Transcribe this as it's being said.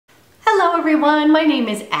everyone, my name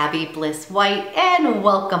is Abby Bliss White and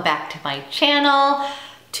welcome back to my channel.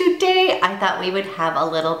 Today I thought we would have a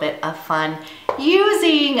little bit of fun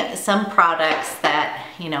using some products that,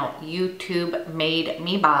 YouTube made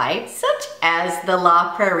me buy, such as the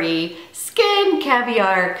La Prairie Skin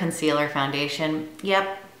Caviar Concealer Foundation.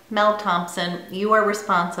 Yep, Mel Thompson, you are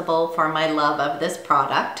responsible for my love of this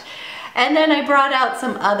product. And then I brought out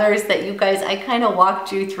some others that you guys, I kind of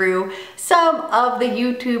walked you through some of the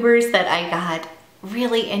YouTubers that I got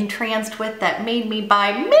really entranced with that made me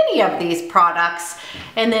buy many of these products.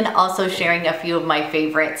 And then also sharing a few of my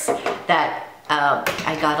favorites that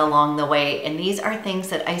I got along the way. And these are things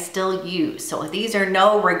that I still use. So these are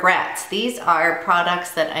no regrets. These are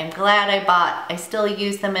products that I'm glad I bought. I still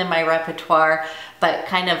use them in my repertoire, but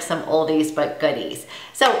kind of some oldies but goodies.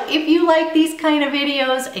 So if you like these kind of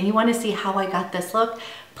videos and you want to see how I got this look,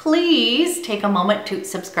 please take a moment to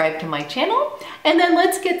subscribe to my channel and then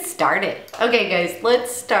let's get started. Okay guys,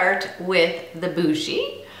 let's start with the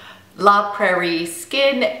bougie La Prairie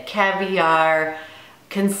Skin Caviar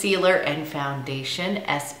Concealer and Foundation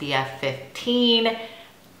SPF 15.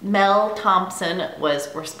 Mel Thompson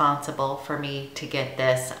was responsible for me to get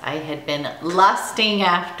this. I had been lusting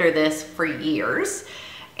after this for years,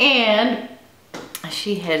 and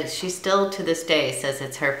she still to this day says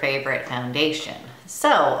it's her favorite foundation.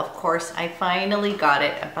 So of course I finally got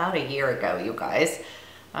it about a year ago, you guys,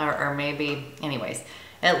 or maybe, anyways,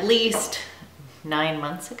 at least 9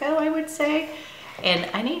 months ago, I would say. And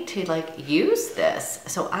I need to use this.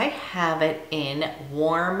 So I have it in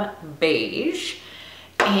warm beige.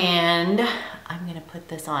 And I'm gonna put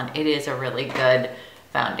this on. It is a really good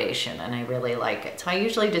foundation and I really like it. So I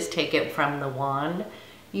usually just take it from the wand.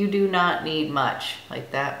 You do not need much.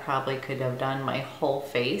 Like that probably could have done my whole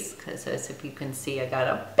face, because as if you can see, I got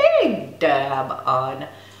a big dab on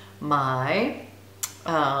my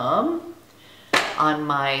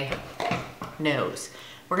nose.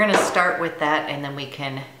 We're gonna start with that and then we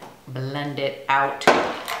can blend it out.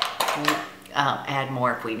 Add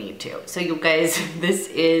more if we need to. So you guys, this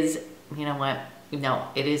is, you know what? No,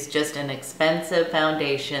 it is just an expensive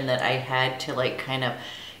foundation that I had to kind of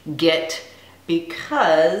get,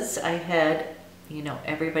 because I had,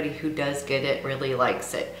 everybody who does get it really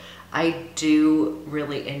likes it. I do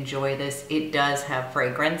really enjoy this. It does have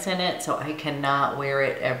fragrance in it, so I cannot wear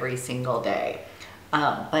it every single day.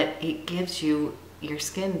 But it gives you, your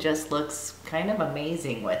skin just looks kind of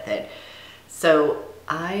amazing with it. So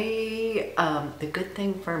the good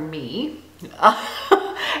thing for me,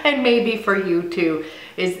 and maybe for you too,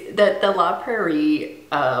 is that the La Prairie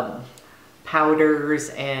powders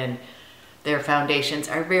and their foundations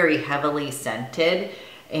are very heavily scented.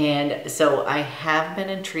 And so I have been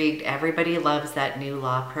intrigued. Everybody loves that new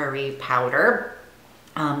La Prairie powder.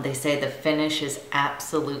 They say the finish is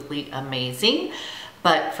absolutely amazing.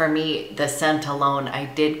 But for me, the scent alone, I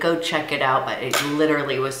did go check it out, but it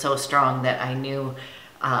literally was so strong that I knew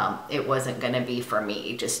it wasn't gonna be for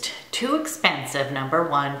me. Just too expensive, number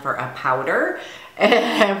one, for a powder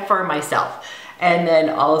and for myself. And then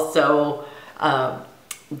also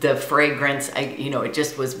the fragrance, it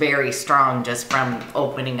just was very strong just from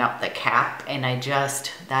opening up the cap. And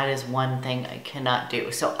that is one thing I cannot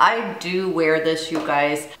do. So I do wear this, you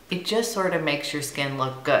guys. It just sort of makes your skin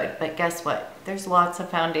look good. But guess what? There's lots of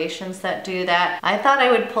foundations that do that. I thought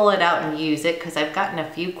I would pull it out and use it because I've gotten a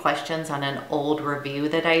few questions on an old review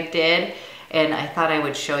that I did. And I thought I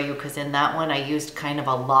would show you, because in that one I used kind of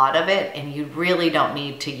a lot of it, and you really don't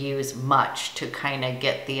need to use much to kind of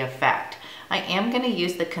get the effect. I am going to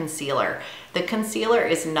use the concealer. The concealer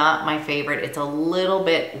is not my favorite. It's a little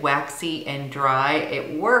bit waxy and dry.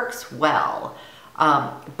 It works well,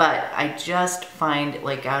 but I just find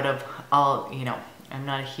out of all, I'm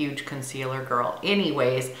not a huge concealer girl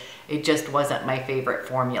anyways, it just wasn't my favorite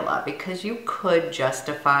formula, because you could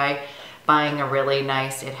justify buying a really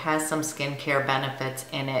nice, it has some skincare benefits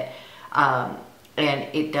in it, and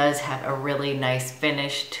it does have a really nice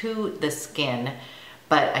finish to the skin.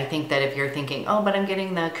 But I think that if you're thinking, oh, but I'm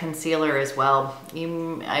getting the concealer as well,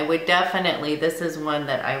 I would definitely, this is one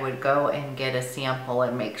that I would go and get a sample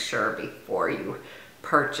and make sure before you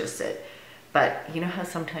purchase it. But you know how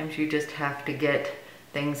sometimes you just have to get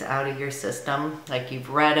things out of your system? Like you've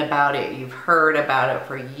read about it, you've heard about it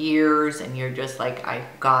for years, and you're just like,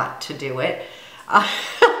 I've got to do it.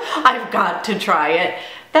 I've got to try it.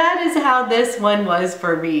 That is how this one was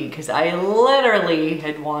for me, because I literally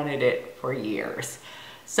had wanted it for years.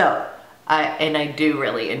 So, I do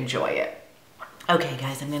really enjoy it. Okay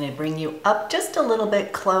guys, I'm gonna bring you up just a little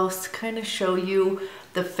bit close, kind of show you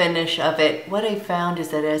the finish of it. What I found is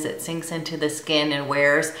that as it sinks into the skin and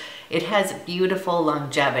wears, it has beautiful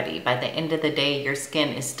longevity. By the end of the day, your skin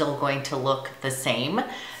is still going to look the same.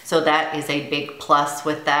 So that is a big plus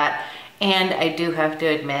with that. And I do have to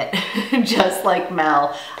admit, just like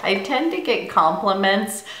Mel, I tend to get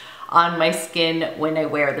compliments on my skin when I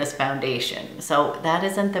wear this foundation. So that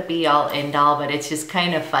isn't the be all end all, but it's just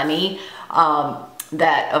kind of funny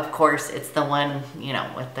that of course it's the one, you know,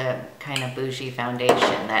 with the kind of bougie foundation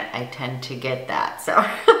that I tend to get that. So,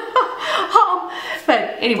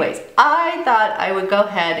 but anyways, I thought I would go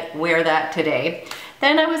ahead, wear that today.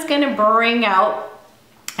 Then I was gonna bring out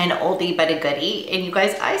an oldie but a goodie, and you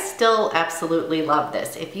guys, I still absolutely love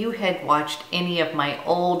this. If you had watched any of my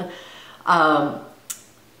old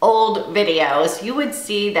videos, you would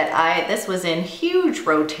see that this was in huge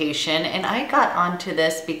rotation, and I got onto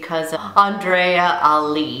this because of Andrea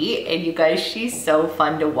Ali, and you guys, she's so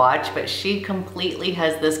fun to watch, but she completely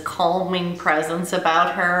has this calming presence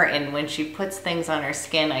about her, and when she puts things on her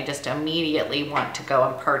skin, I just immediately want to go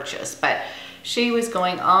and purchase. But she was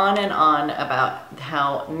going on and on about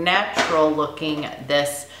how natural looking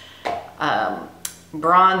this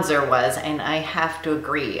bronzer was, and I have to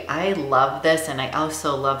agree. I love this, and I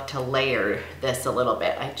also love to layer this a little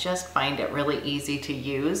bit. I just find it really easy to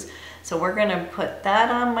use. So we're gonna put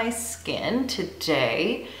that on my skin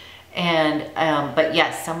today. And but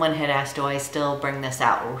yes, someone had asked, do I still bring this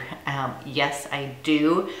out? Yes, I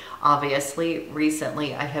do. Obviously,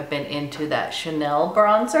 recently I have been into that Chanel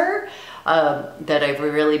bronzer that I've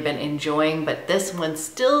really been enjoying, but this one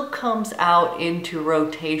still comes out into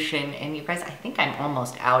rotation, and you guys, I think I'm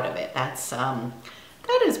almost out of it. That's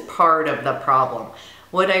that is part of the problem.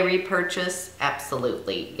 Would I repurchase?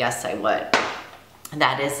 Absolutely, yes, I would.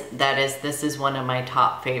 This is one of my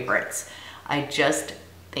top favorites. I just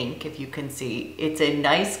think, if you can see, it's a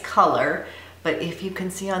nice color, but if you can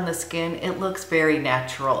see on the skin, it looks very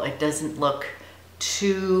natural. It doesn't look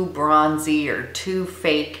too bronzy or too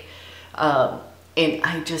fake. And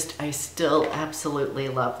I still absolutely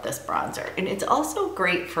love this bronzer. And it's also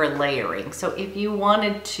great for layering. So if you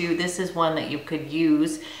wanted to, this is one that you could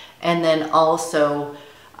use and then also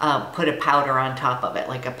put a powder on top of it,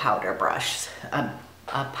 like a powder brush,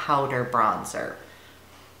 a powder bronzer.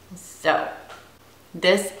 So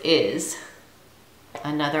this is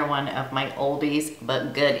another one of my oldies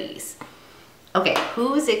but goodies. Okay,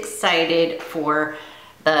 who's excited for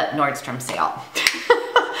the Nordstrom sale?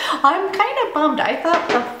 I'm kind of bummed. I thought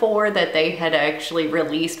the 4 that they had actually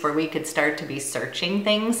released where we could start to be searching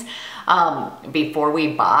things before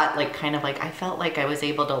we bought, like kind of like I felt like I was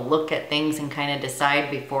able to look at things and kind of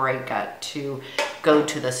decide before I got to go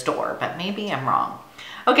to the store, but maybe I'm wrong.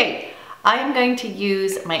 Okay, I'm going to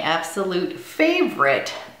use my absolute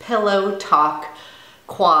favorite Pillow Talk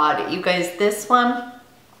Quad. You guys, this one,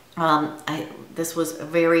 this was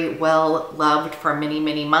very well loved for many,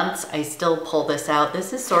 many months. I still pull this out.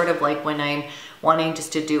 This is sort of like when I'm wanting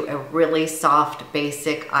just to do a really soft,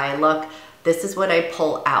 basic eye look. This is what I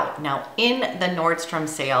pull out. Now, in the Nordstrom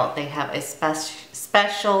sale, they have a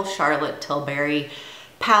special Charlotte Tilbury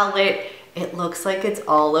palette. It looks like it's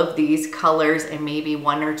all of these colors and maybe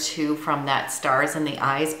 1 or 2 from that Stars in the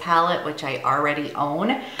Eyes palette, which I already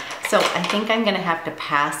own. So I think I'm gonna have to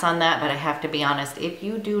pass on that, but I have to be honest, if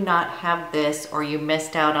you do not have this or you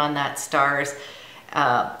missed out on that Stars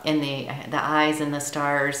in the Eyes and the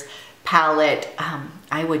Stars palette,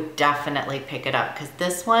 I would definitely pick it up because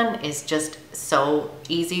this one is just so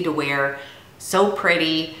easy to wear, so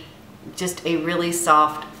pretty, just a really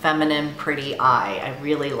soft, feminine, pretty eye. I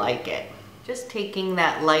really like it. Just taking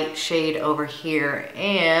that light shade over here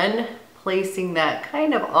and placing that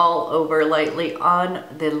kind of all over lightly on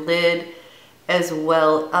the lid as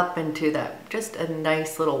well up into that. Just a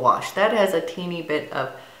nice little wash. That has a teeny bit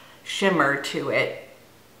of shimmer to it.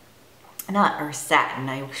 Or satin,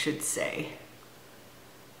 I should say.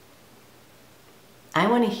 I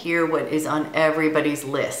want to hear what is on everybody's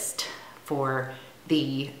list for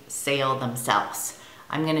the sale themselves.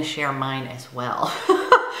 I'm going to share mine as well.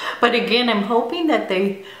 But again, I'm hoping that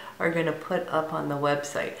they are going to put up on the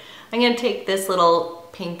website. I'm going to take this little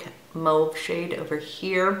pink mauve shade over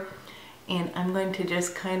here, and I'm going to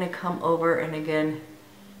just kind of come over and again,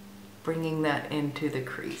 bringing that into the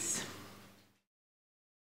crease.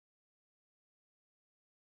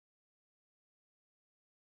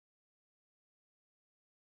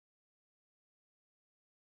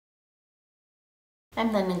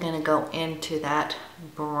 And then I'm going to go into that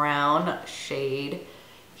brown shade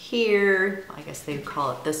here. I guess they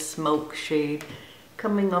call it the smoke shade.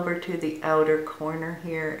 Coming over to the outer corner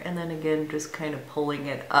here, and then again just kind of pulling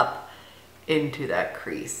it up into that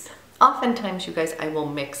crease. oftentimes, you guys, I will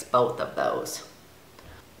mix both of those.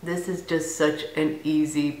 This is just such an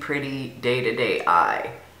easy, pretty day-to-day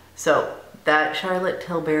eye. So that Charlotte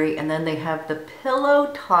Tilbury, and then they have the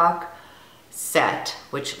Pillow Talk set,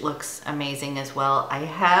 which looks amazing as well. I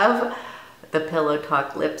have the Pillow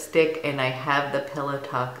Talk lipstick and I have the Pillow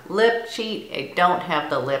Talk lip cheat. I don't have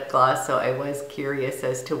the lip gloss, so I was curious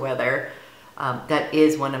as to whether that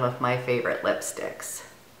is one of my favorite lipsticks.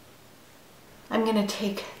 I'm gonna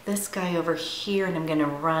take this guy over here and I'm gonna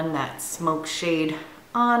run that smoke shade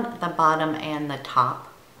on the bottom and the top.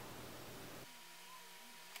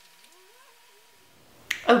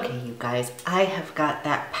 Okay, you guys, I have got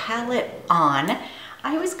that palette on.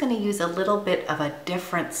 I was going to use a little bit of a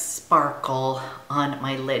different sparkle on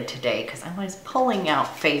my lid today because I was pulling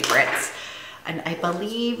out favorites. And I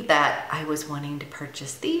believe that I was wanting to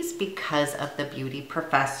purchase these because of the Beauty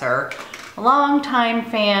Professor. A longtime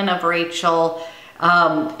fan of Rachel.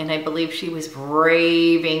 And I believe she was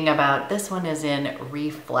raving about, this one is in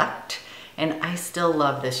Reflect. And I still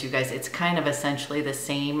love this, you guys. It's kind of essentially the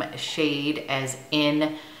same shade as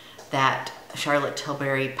in that Charlotte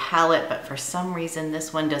Tilbury palette, but for some reason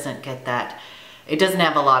this one doesn't get that. It doesn't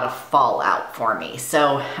have a lot of fallout for me.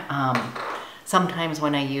 So sometimes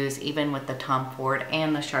when I use, even with the Tom Ford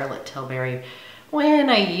and the Charlotte Tilbury, when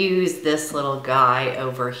I use this little guy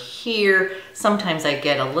over here, sometimes I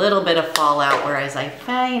get a little bit of fallout, whereas I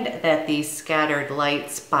find that these Scattered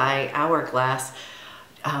Lights by Hourglass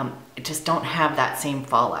just don't have that same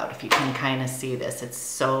fallout. If you can kind of see this, it's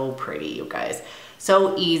so pretty, you guys.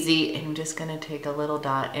 So easy. I'm just gonna take a little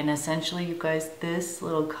dot, and essentially, you guys, this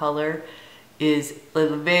little color is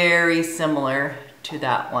very similar to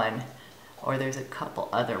that one, or there's a couple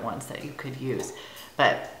other ones that you could use,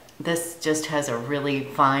 but this just has a really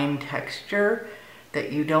fine texture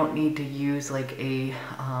that you don't need to use like a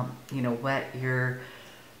you know,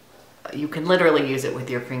 you can literally use it with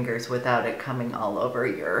your fingers without it coming all over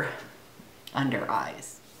your under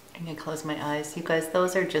eyes. I'm gonna close my eyes. You guys,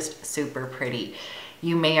 those are just super pretty.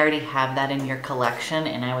 You may already have that in your collection,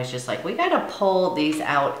 and I was just like, we gotta pull these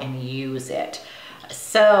out and use it.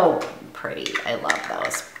 So pretty, I love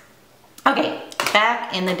those. Okay,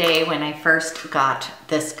 back in the day when I first got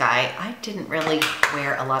this guy, I didn't really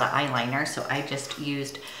wear a lot of eyeliner, so I just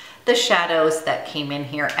used the shadows that came in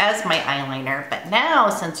here as my eyeliner. But now,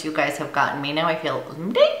 since you guys have gotten me, now I feel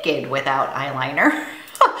naked without eyeliner.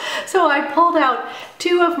 So I pulled out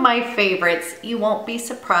two of my favorites. You won't be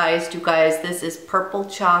surprised, you guys. This is Purple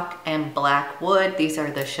Chalk and Black Wood. These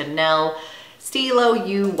are the Chanel Stilo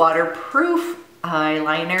U waterproof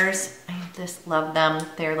eyeliners. I just love them.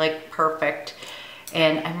 They're like perfect.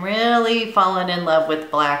 And I'm really falling in love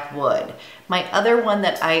with Black Wood. My other one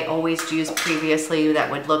that I always used previously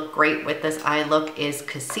that would look great with this eye look is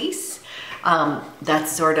Cassis.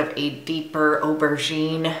 That's sort of a deeper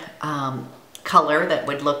aubergine color that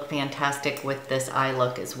would look fantastic with this eye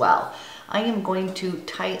look as well. I am going to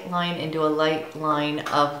tight line into a light line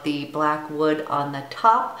of the Black Wood on the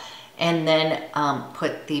top, and then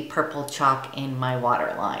put the Purple Chalk in my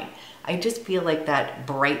waterline. I just feel like that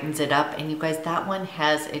brightens it up. And you guys, that one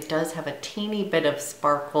it does have a teeny bit of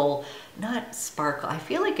sparkle, not sparkle. I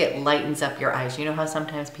feel like it lightens up your eyes. You know how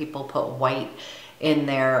sometimes people put white in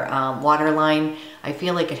their waterline? I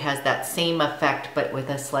feel like it has that same effect, but with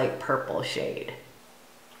a slight purple shade.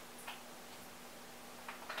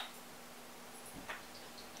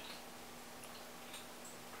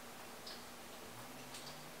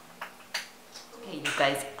 You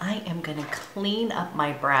guys, I am gonna clean up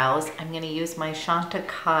my brows. I'm gonna use my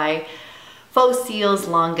Chantecaille Faux Cils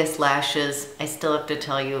Longest Lashes. I still have to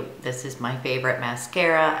tell you, this is my favorite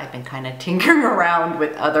mascara. I've been kind of tinkering around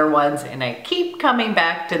with other ones and I keep coming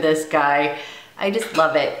back to this guy. I just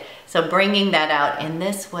love it. So bringing that out, and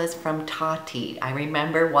this was from Tati. I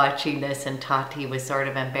remember watching this and Tati was sort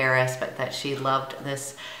of embarrassed, but that she loved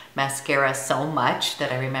this mascara so much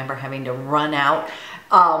that I remember having to run out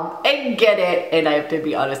and get it, and I have to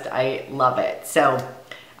be honest, I love it. So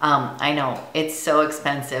I know it's so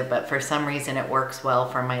expensive, but for some reason it works well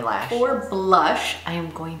for my lashes. For blush, I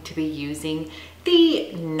am going to be using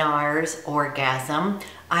the NARS Orgasm.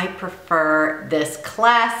 I prefer this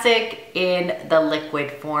classic in the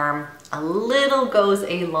liquid form. A little goes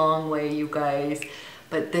a long way, you guys,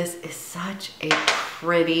 but this is such a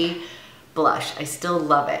pretty blush. I still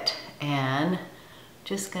love it. And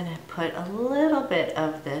just gonna put a little bit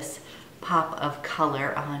of this pop of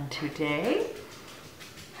color on today.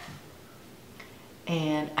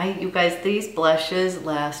 And you guys, these blushes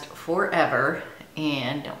last forever.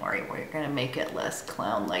 And don't worry, we're gonna make it less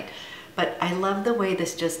clown-like. But I love the way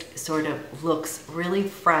this just sort of looks really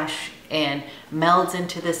fresh and melds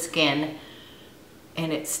into the skin,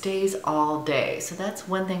 and it stays all day. So that's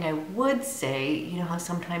one thing I would say. You know how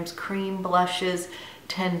sometimes cream blushes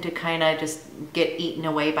tend to kind of just get eaten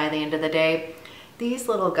away by the end of the day? These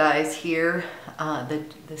little guys here,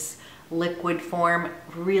 this liquid form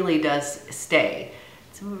really does stay.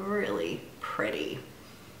 It's really pretty.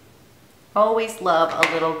 Always love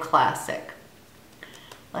a little classic.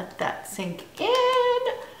 Let that sink in.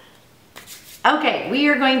 Okay, we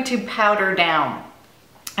are going to powder down.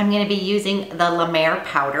 I'm going to be using the La Mer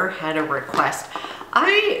powder. Had a request.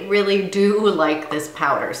 I really do like this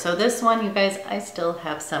powder. So this one, you guys, I still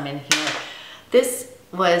have some in here. This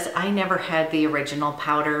was, I never had the original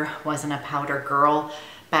powder. Wasn't a powder girl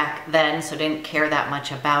back then, so didn't care that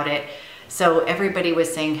much about it. So everybody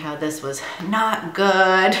was saying how this was not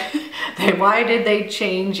good. Why did they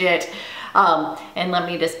change it? And let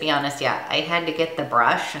me just be honest, yeah, I had to get the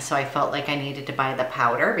brush, so I felt like I needed to buy the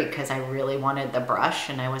powder because I really wanted the brush,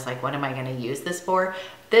 and I was like, what am I gonna use this for?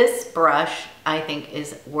 This brush, I think,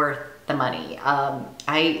 is worth the money.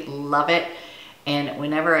 I love it, and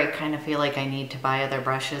whenever I kind of feel like I need to buy other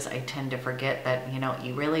brushes, I tend to forget that, you know,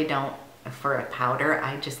 you really don't for a powder.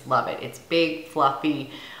 I just love it. It's big,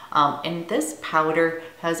 fluffy, and this powder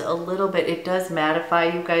has a little bit, it does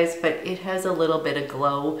mattify, you guys, but it has a little bit of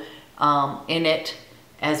glow in it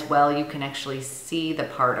as well. You can actually see the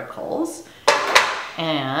particles.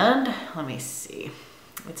 And let me see,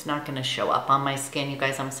 it's not going to show up on my skin, you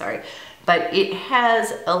guys, I'm sorry, but it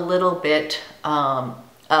has a little bit of,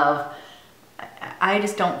 I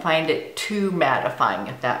just don't find it too mattifying,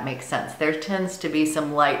 if that makes sense. There tends to be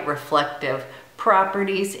some light reflective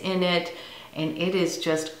properties in it, and it is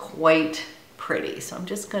just quite pretty. So I'm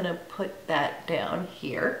just going to put that down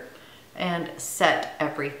here and set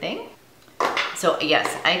everything. So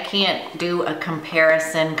yes, I can't do a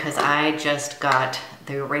comparison because I just got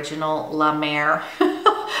the original La Mer,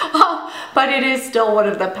 but it is still one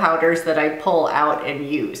of the powders that I pull out and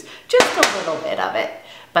use, just a little bit of it.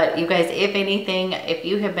 But you guys, if anything, if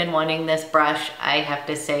you have been wanting this brush, I have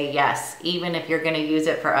to say yes, even if you're going to use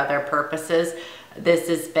it for other purposes, this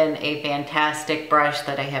has been a fantastic brush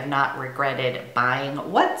that I have not regretted buying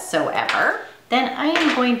whatsoever. Then I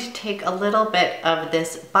am going to take a little bit of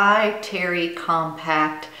this by Terry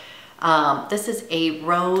Compact. This is a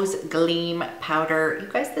Rose Gleam powder. You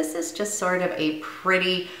guys, this is just sort of a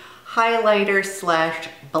pretty highlighter slash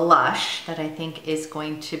blush that I think is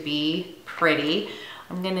going to be pretty.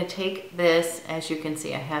 I'm gonna take this, as you can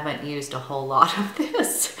see, I haven't used a whole lot of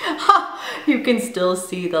this. You can still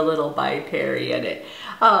see the little by Terry in it.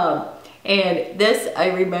 And this, I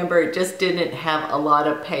remember, it just didn't have a lot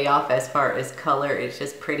of payoff as far as color. It's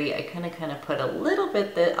just pretty. I kind of put a little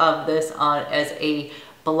bit of this on as a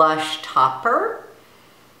blush topper.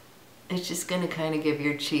 It's just gonna kind of give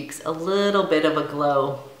your cheeks a little bit of a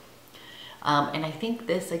glow. And I think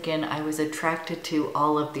this, again, I was attracted to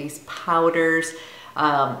all of these powders.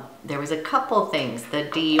 There was a couple things, the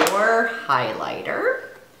Dior highlighter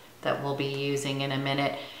that we'll be using in a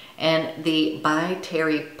minute, and the by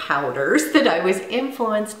Terry powders that I was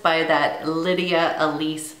influenced by that Lydia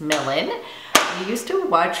Elise Millen. I used to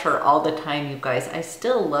watch her all the time, you guys. I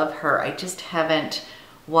still love her. I just haven't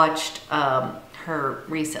watched her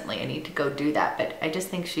recently. I need to go do that, but I just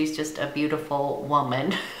think she's just a beautiful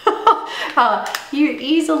woman. You're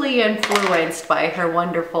easily influenced by her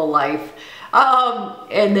wonderful life.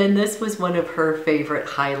 And then this was one of her favorite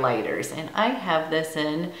highlighters, and I have this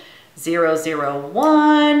in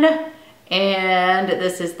 001, and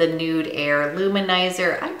this is the Nude Air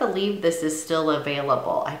Luminizer. I believe this is still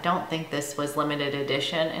available. I don't think this was limited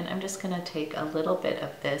edition, and I'm just gonna take a little bit of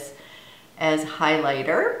this as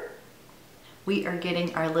highlighter. We are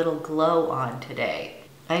getting our little glow on today.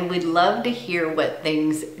 I would love to hear what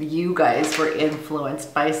things you guys were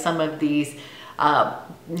influenced by, some of these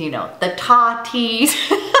you know, the Tatis,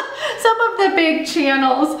 some of the big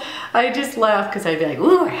channels. I just laugh because I'd be like,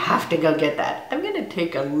 ooh, I have to go get that. I'm gonna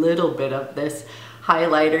take a little bit of this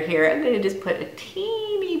highlighter here. I'm gonna just put a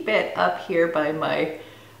teeny bit up here by my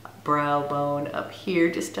brow bone up here,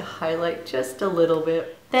 just to highlight just a little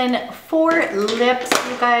bit. Then for lips,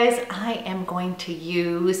 you guys, I am going to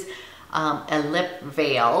use a lip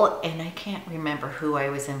veil, and I can't remember who I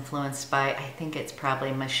was influenced by. I think it's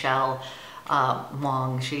probably Michelle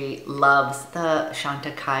Wong. She loves the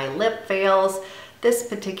Chantecaille lip veils. This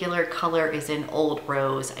particular color is in Old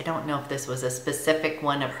Rose. I don't know if this was a specific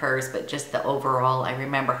one of hers, but just the overall, I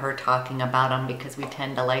remember her talking about them because we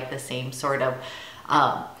tend to like the same sort of,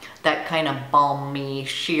 that kind of balmy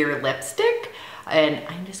sheer lipstick. And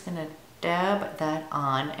I'm just gonna dab that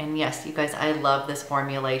on. And yes, you guys, I love this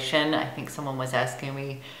formulation. I think someone was asking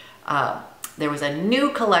me, there was a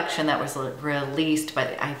new collection that was released,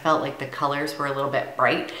 but I felt like the colors were a little bit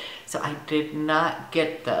bright, so I did not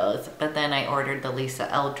get those. But then I ordered the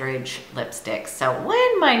Lisa Eldridge lipstick. So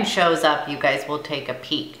when mine shows up, you guys will take a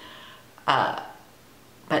peek.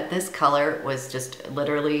 But this color was just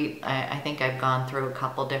literally, I think I've gone through a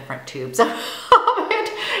couple different tubes of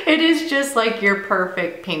it. It is just like your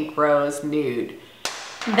perfect pink rose nude.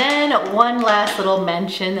 Then one last little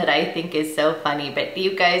mention that I think is so funny, but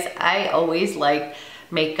you guys, I always like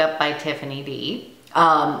Makeup by Tiffany D.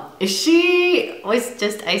 She was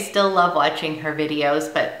just, I still love watching her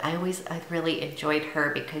videos, but I really enjoyed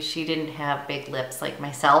her because she didn't have big lips like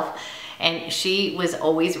myself. And she was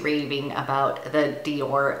always raving about the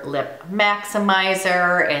Dior Lip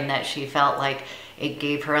Maximizer and that she felt like it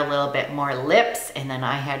gave her a little bit more lips, and then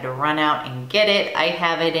I had to run out and get it. I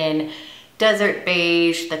have it in Desert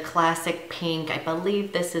Beige, the classic pink. I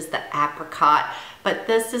believe this is the apricot, but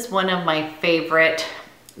this is one of my favorite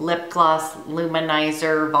lip gloss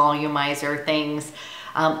luminizer, volumizer things.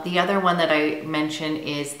 The other one that I mentioned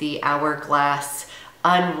is the Hourglass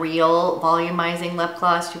Unreal Volumizing Lip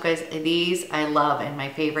Gloss. You guys, these I love, and my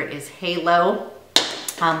favorite is Halo.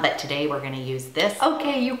 But today we're gonna use this.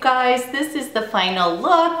 Okay, you guys, this is the final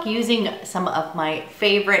look using some of my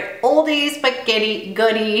favorite oldies but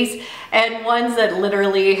goodies, and ones that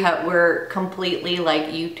literally were completely like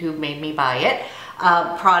YouTube made me buy it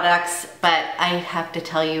products. But I have to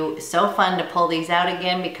tell you, so fun to pull these out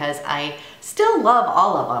again because I still love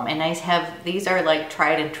all of them. And these are like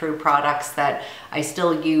tried and true products that I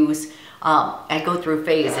still use. I go through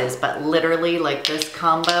phases, but literally like this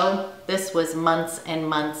combo, this was months and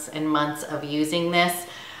months and months of using this,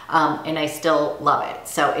 and I still love it.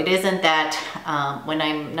 So it isn't that when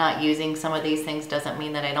I'm not using some of these things doesn't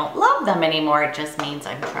mean that I don't love them anymore. It just means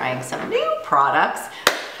I'm trying some new products.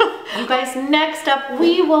 You guys, next up,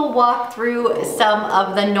 we will walk through some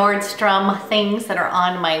of the Nordstrom things that are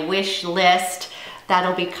on my wish list.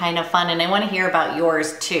 That'll be kind of fun, and I want to hear about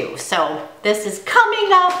yours too. So this is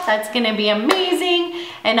coming up. That's going to be amazing.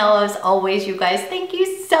 And as always, you guys, thank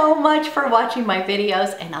you so much for watching my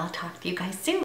videos, and I'll talk to you guys soon.